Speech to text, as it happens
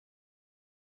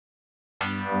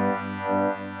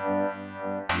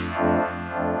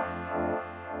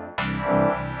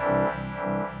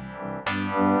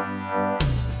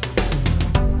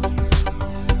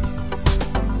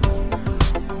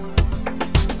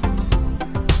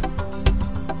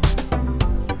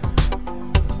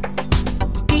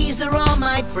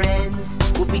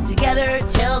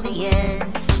the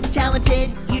end.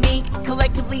 Talented, unique,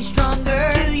 collectively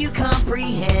stronger. Do you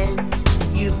comprehend?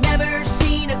 You've never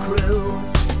seen a crew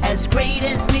as great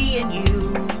as me and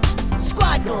you.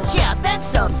 Squad goals, yeah, that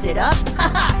sums it up.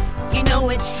 Haha, you know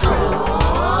it's true.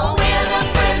 Oh, we're the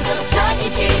friends of Chuck E.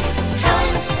 Cheese,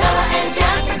 Helen, Bella, and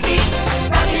Jasper T.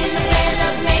 Rocking in the band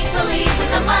of make-believe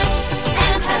with a munch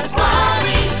and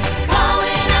Pasquale.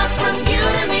 Calling out from you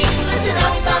to me. Listen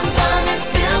up, I'm gonna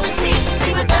spill the tea.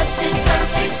 Sing with us in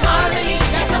perfect harmony.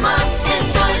 Now come on and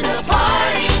join the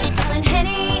party. Ellen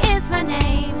Henny is my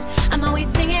name. I'm always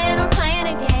singing or playing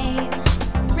a game.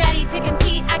 Ready to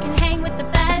compete, I can hang with the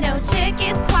best. No chick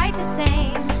is quite the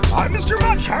same. I'm Mr.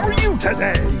 Munch, how are you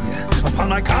today? Upon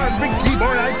my cosmic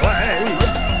keyboard I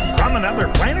play. From another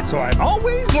planet, so I'm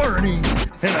always learning.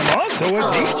 And I'm also a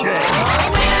DJ. Oh,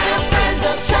 we're the friends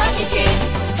of Chuck E. Cheese,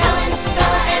 Helen,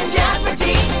 Bella, and Jasper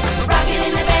T. Rocking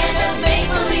in the band of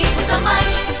make-believe with a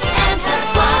munch and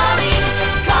Pasquale.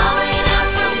 Calling out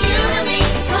from you to me.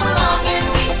 Come along and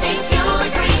we think you'll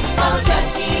agree. Follow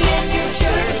Chucky and you're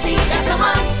sure to see. Now come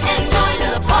on and join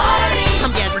the party.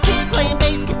 I'm Jasper T playing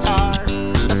bass guitar.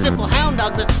 A simple hound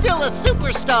dog, but still a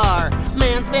superstar.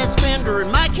 Man's best friend, or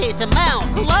in my case, a mouse.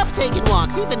 Love taking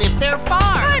walks, even if they're far.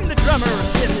 I'm the drummer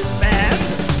in this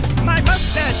band. My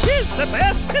mustache is the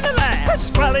best in the land.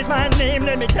 Pasquale's my name,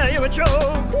 let me tell you a joke.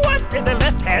 What did the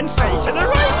left hand say to the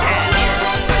right hand? We're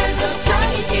the friends of Chuck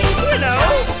E. Cheese, You know,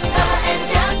 Bella, and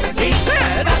Jasper T. he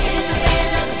said, Rocking in the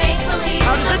band of make-believe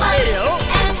on with the a munch deal,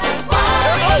 and Pasquale.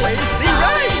 you'll always be right.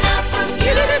 Calling out from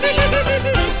you to me.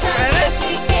 It's a And it's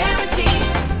sexy guarantee.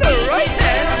 the right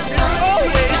hand is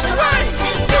always right.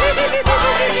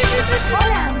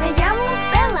 Hola, me llamo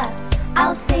Bella.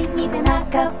 I'll sing even a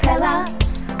cappella.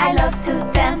 I love to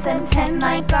dance and tend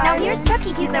my garden. Now here's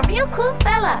Chucky, he's a real cool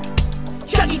fella.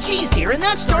 Chuck E. Cheese here, and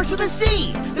that starts with a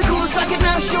C. The coolest rocket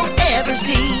mouse you'll ever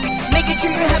see. Making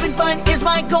sure you're having fun is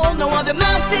my goal. No other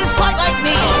mouse is quite like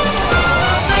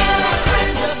me.